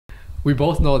we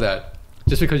both know that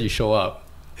just because you show up,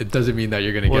 it doesn't mean that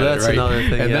you're going to get it, right? That's another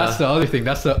thing, and that's the other thing.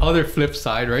 That's the other flip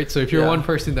side, right? So if you're one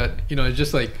person that, you know, is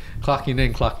just like clocking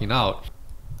in, clocking out,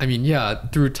 I mean, yeah,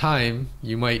 through time,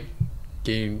 you might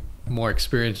gain more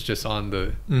experience just on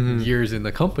the years in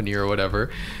the company or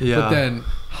whatever. But then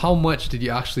how much did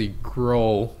you actually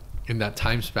grow in that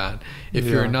time span if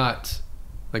you're not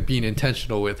like being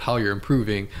intentional with how you're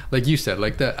improving? Like you said,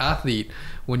 like the athlete,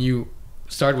 when you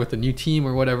start with a new team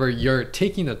or whatever, you're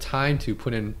taking the time to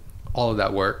put in all of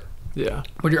that work.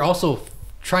 But you're also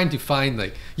trying to find,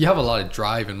 like, you have a lot of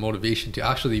drive and motivation to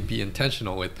actually be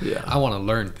intentional with, I want to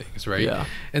learn things, right?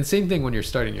 And same thing when you're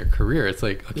starting your career. It's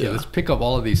like, okay, let's pick up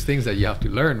all of these things that you have to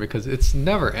learn, because it's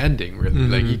never ending, really.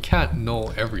 Like, you can't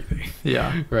know everything.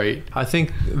 Right? I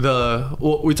think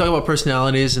we talk about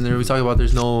personalities, and then we talk about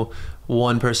there's no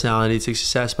one personality to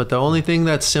success, but the only thing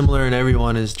that's similar in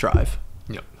everyone is drive.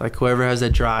 Like whoever has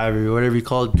that drive, or whatever you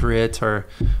call it, grit or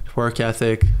work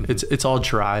ethic, it's all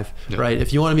drive, right?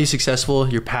 If you want to be successful,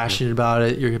 you're passionate about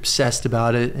it, you're obsessed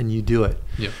about it, and you do it.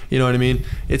 You know what I mean?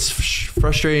 It's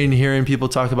frustrating hearing people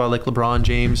talk about, like, LeBron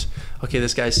James. Okay,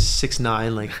 this guy's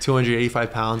 6'9", like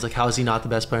 285 pounds. Like, how is he not the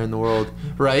best player in the world,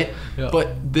 right?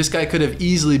 But this guy could have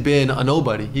easily been a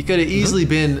nobody. He could have easily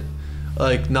been,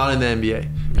 like, not in the NBA.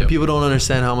 And people don't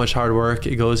understand how much hard work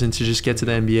it goes into just get to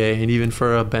the NBA. And even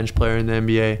for a bench player in the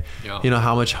NBA, you know,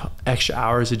 how much extra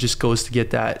hours it just goes to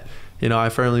get that. You know, I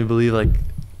firmly believe, like,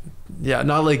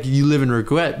 not like you live in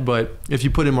regret, but if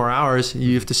you put in more hours,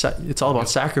 you have to, it's all about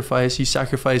sacrifice. You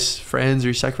sacrifice friends, or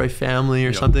you sacrifice family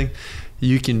or something,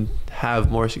 you can have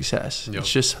more success.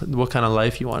 It's just what kind of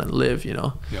life you want to live, you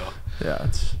know?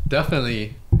 It's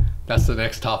definitely. That's the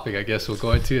next topic I guess we'll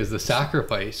go into, is the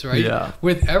sacrifice, right?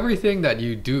 With everything that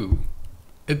you do,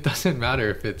 it doesn't matter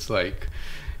if it's like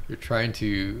you're trying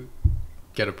to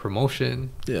get a promotion,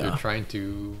 you're trying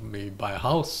to maybe buy a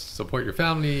house, support your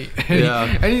family,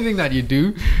 anything that you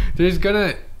do, there's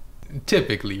gonna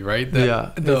typically, right?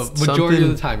 The majority of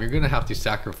the time, you're gonna have to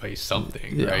sacrifice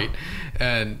something, right?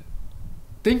 And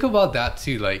think about that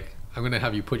too. Like, I'm gonna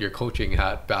have you put your coaching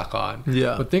hat back on,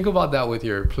 but think about that with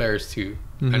your players too.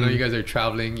 I know you guys are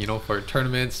traveling, you know, for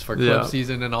tournaments, for club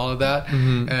season and all of that.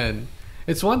 And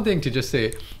it's one thing to just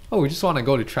say, oh, we just want to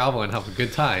go to travel and have a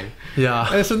good time.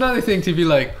 And it's another thing to be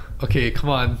like, okay, come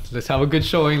on, let's have a good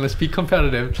showing. Let's be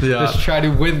competitive. Let's try to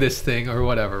win this thing or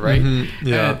whatever, right?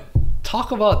 And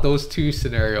talk about those two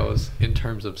scenarios in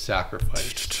terms of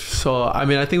sacrifice. So, I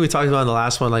mean, I think we talked about in the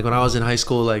last one, like when I was in high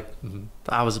school, like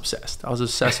I was obsessed. I was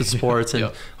obsessed with sports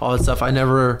and all that stuff. I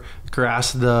never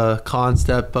grasped the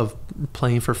concept of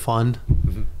playing for fun,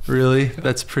 really.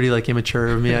 That's pretty, like, immature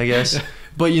of me, I guess.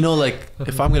 But, you know, like,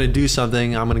 if I'm going to do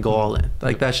something, I'm going to go all in.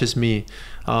 Like, that's just me.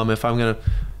 If I'm going to,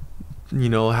 you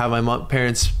know, have my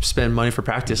parents spend money for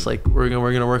practice, like, we're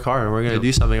gonna work hard and we're gonna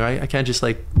do something, right? I can't just,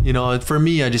 like, you know, for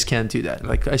me, I just can't do that.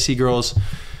 Like, I see girls,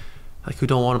 like, who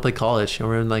don't want to play college, and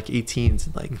we're in, like, 18s,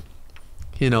 and, like,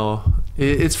 you know,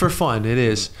 it's for fun, it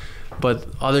is, but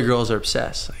other girls are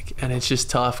obsessed, like, and it's just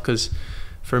tough, because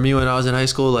for me, when I was in high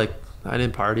school, like, I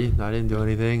didn't party, I didn't do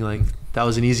anything, like, that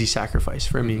was an easy sacrifice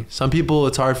for me. Some people,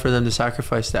 it's hard for them to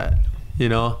sacrifice that, you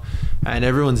know, and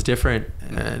everyone's different.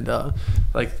 And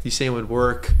like you saying with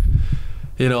work,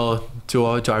 you know, do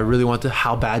I really want to,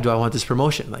 how bad do I want this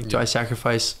promotion? Like, do I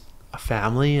sacrifice a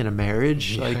family and a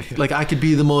marriage? Like I could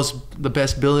be the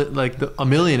best a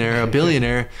millionaire, a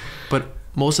billionaire, but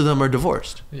most of them are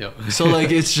divorced. So,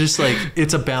 like, it's just, like,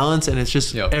 it's a balance, and it's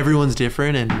just everyone's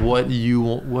different, and what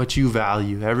you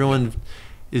value. Everyone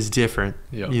is different.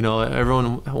 You know,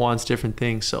 everyone wants different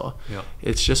things, so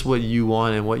it's just what you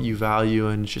want and what you value,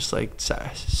 and just, like,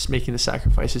 making the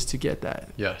sacrifices to get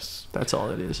that. That's all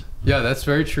it is. That's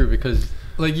very true, because,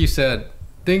 like you said,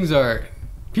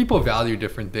 people value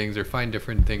different things or find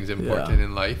different things important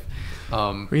in life.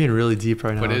 We're getting really deep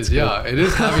right now. But it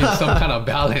is having some kind of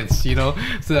balance, you know,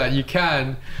 so that you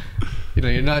can, you know,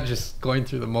 you're not just going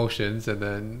through the motions and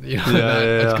then, you know,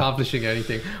 not accomplishing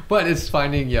anything. But it's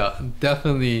finding,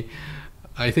 definitely,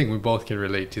 I think we both can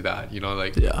relate to that, you know,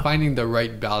 like finding the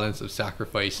right balance of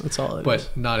sacrifice. That's all it but is.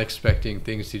 Not expecting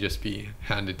things to just be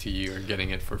handed to you or getting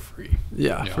it for free.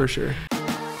 For sure.